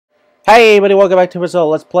Hey everybody, welcome back to Brazil.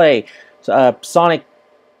 Let's play Sonic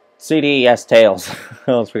CDS Tails.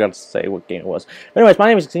 I almost forgot to say what game it was. But anyways, my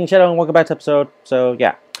name is EXCEEDINGSHADOW and welcome back to episode. So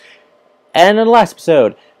yeah. And in the last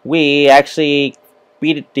episode, we actually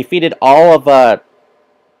defeated all of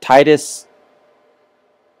Titus,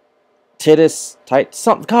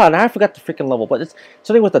 something. God, I forgot the freaking level, but it's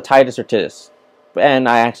something with the Titus or Titus. And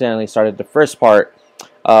I accidentally started the first part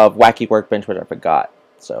of Wacky Workbench, which I forgot.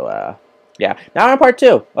 So yeah, now I'm on part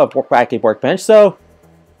 2 of Wacky Workbench, so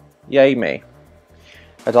yay me.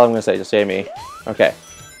 That's all I'm gonna say, just yay me. Okay.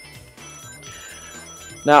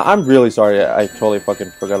 Now, I'm really sorry I totally fucking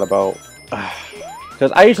forgot about...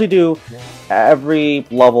 Because I usually do every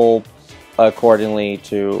level accordingly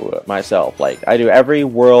to myself. Like, I do every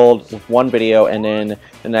world with one video, and then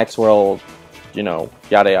the next world, you know,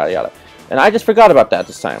 yada yada yada. And I just forgot about that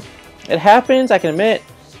this time. It happens, I can admit,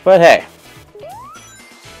 but hey.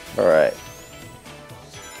 Alright.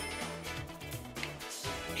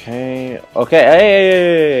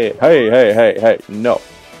 Okay, hey, no.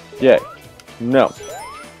 Yeah, no.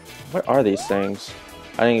 What are these things?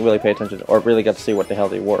 I didn't really pay attention, or really got to see what the hell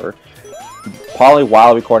they were. Probably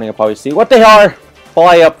while recording, I'll probably see what the hell are.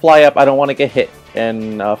 Fly up, I don't want to get hit.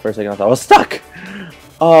 And for a second I thought I was stuck.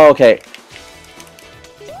 Oh, okay.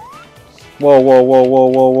 Whoa,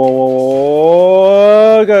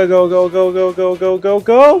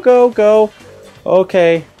 go.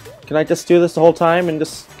 Okay. Can I just do this the whole time and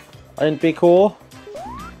just be cool?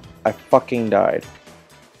 I fucking died.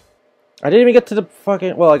 I didn't even get to the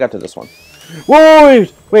fucking... Well, I got to this one. Whoa,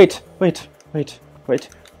 wait.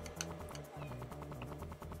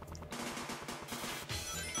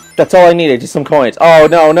 That's all I needed, just some coins. Oh,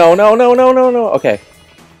 no. Okay.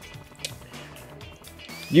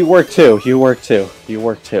 You work too.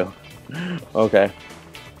 Okay.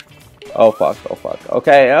 Oh fuck.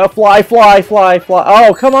 Okay, fly.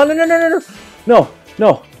 Oh, come on,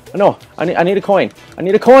 no. I need a coin.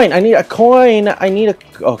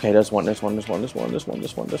 Okay, there's one.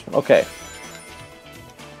 Okay.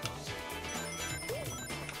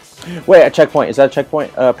 Wait, a checkpoint. Is that a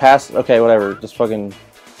checkpoint? Pass? Okay, whatever. Just fucking...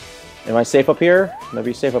 Am I safe up here?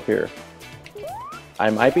 Maybe be safe up here. I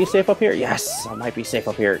might be safe up here? Yes, I might be safe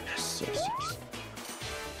up here. Yes.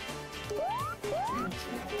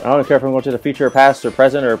 I don't care if I'm going to the future, or past, or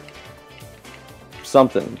present, or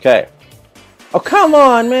something. Okay. Oh, come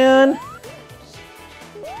on, man!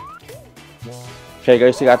 Okay,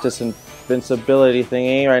 guys, you got this invincibility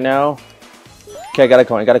thingy right now. Okay, got a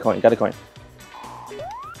coin. Can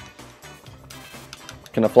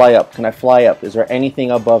I fly up? Is there anything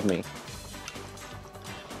above me?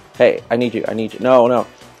 Hey, I need you. No.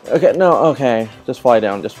 Okay, no, okay. Just fly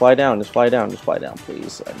down, please.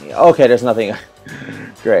 Okay, there's nothing.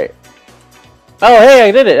 Great. Oh, hey,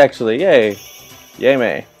 I did it, actually. Yay. Yay,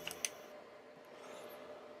 May.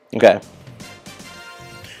 Okay.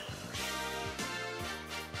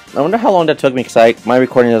 I wonder how long that took me, because my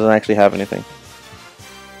recording doesn't actually have anything.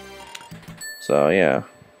 So, yeah.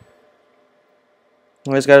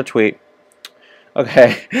 Always gotta tweet.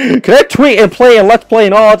 Okay. Can I tweet and play and let's play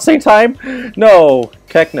and all at the same time? No.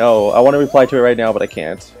 Heck no. I want to reply to it right now, but I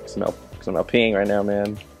can't. Because I'm out peeing right now,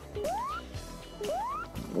 man.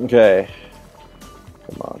 Okay.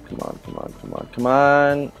 Come on.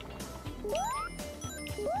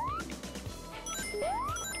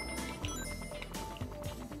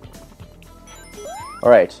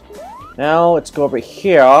 Alright. Now, let's go over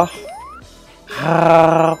here.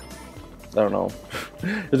 I don't know.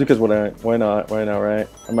 Just because why not, right?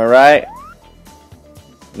 Am I right?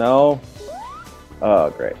 No? Oh,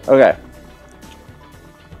 great. Okay.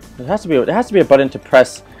 There has to be a button to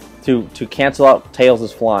press to cancel out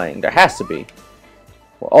Tails' flying. There has to be.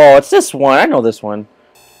 Oh, it's this one. I know this one.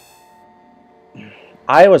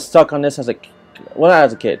 I was stuck on this as not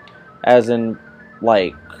as a kid. As in,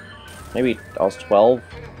 like, maybe I was 12,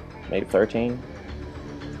 maybe 13,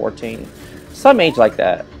 14. Some age like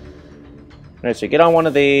that. Alright, so you get on one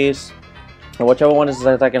of these, and whichever one is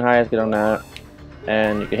the second highest, get on that.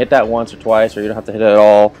 And you can hit that once or twice, or you don't have to hit it at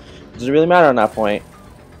all. It doesn't really matter on that point.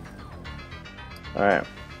 Alright.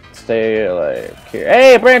 Stay like here.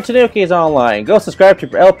 Hey, Brand Tanuki is online. Go subscribe to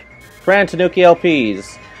Brand Tanuki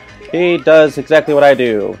LPs. He does exactly what I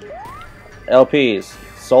do. LPs.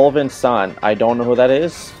 Sullivan's son. I don't know who that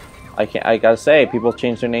is. I gotta say, people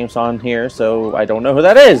change their names on here, so I don't know who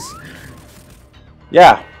that is.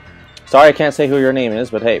 Yeah. Sorry, I can't say who your name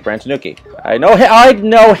is, but hey, Brand Tanuki. I know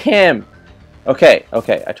him. Okay. I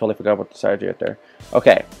totally forgot what decided to get there.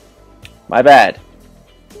 Okay. My bad.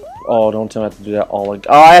 Oh, don't tell me I have to do that all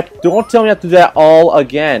again. Don't tell me I have to do that all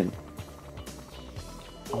again.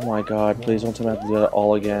 Oh my god, please don't tell me I have to do that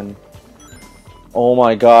all again. Oh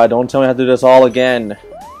my god, don't tell me I have to do this all again.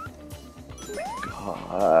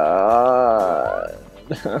 God.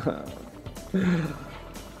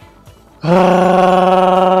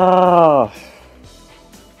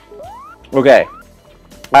 Okay.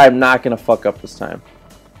 I'm not gonna fuck up this time.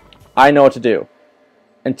 I know what to do.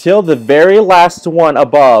 Until the very last one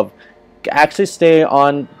above, actually stay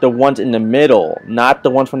on the ones in the middle, not the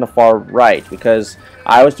ones from the far right, because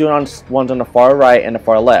I was doing ones on the far right and the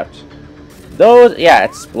far left. Those, yeah,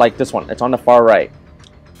 it's like this one. It's on the far right.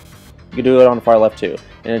 You can do it on the far left too.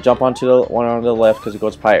 And then jump onto the one on the left because it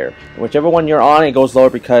goes higher. Whichever one you're on, it goes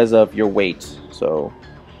lower because of your weight. So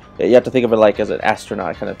you have to think of it like as an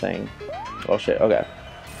astronaut kind of thing. Oh shit, okay.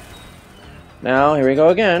 Now, here we go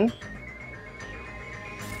again.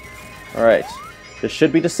 Alright. This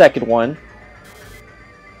should be the second one.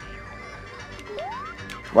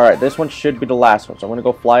 Alright, this one should be the last one. So I'm going to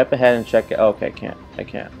go fly up ahead and check it. Oh, okay, I can't. I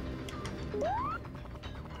can't.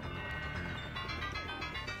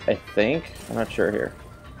 I think. I'm not sure here.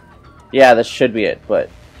 Yeah, this should be it, but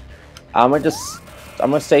I'm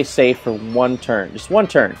gonna stay safe for one turn. Just one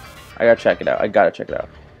turn. I gotta check it out. I gotta check it out.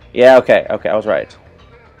 Yeah, okay, okay, I was right.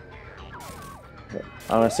 I'm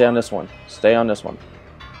gonna stay on this one. Stay on this one.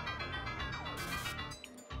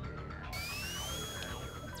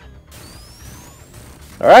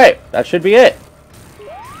 Alright, that should be it.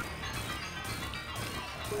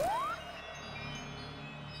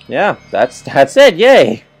 Yeah, that's it,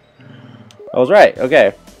 yay! I was right,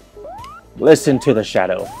 okay. Listen to the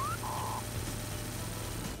shadow.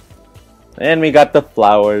 And we got the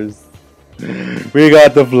flowers. We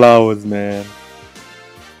got the flowers, man.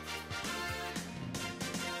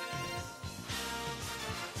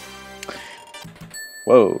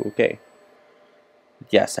 Whoa, okay.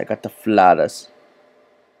 Yes, I got the flowers.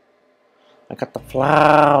 I got the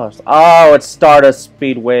flowers. Oh, it's Stardust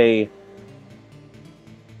Speedway.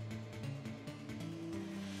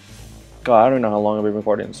 God, I don't know how long I've been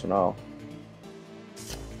recording this for now.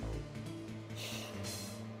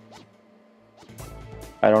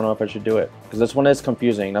 I don't know if I should do it. Because this one is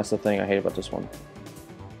confusing. That's the thing I hate about this one.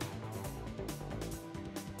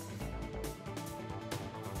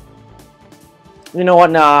 You know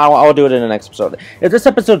what? Nah, I'll do it in the next episode. If this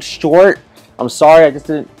episode's short, I'm sorry. I just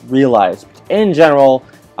didn't realize. In general,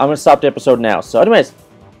 I'm going to stop the episode now. So anyways,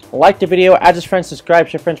 like the video, add your friends, subscribe,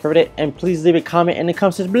 share friends, favorite it, and please leave a comment in the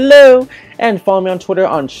comments below. And follow me on Twitter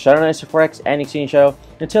on Shadow94X and EXCEEDINGSHADOW.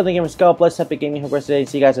 Until then, gamers go, bless, happy gaming, have a great day.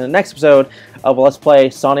 See you guys in the next episode of Let's Play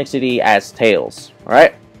Sonic CD as Tails.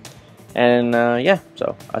 Alright? And yeah,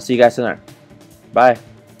 so I'll see you guys in there. Bye.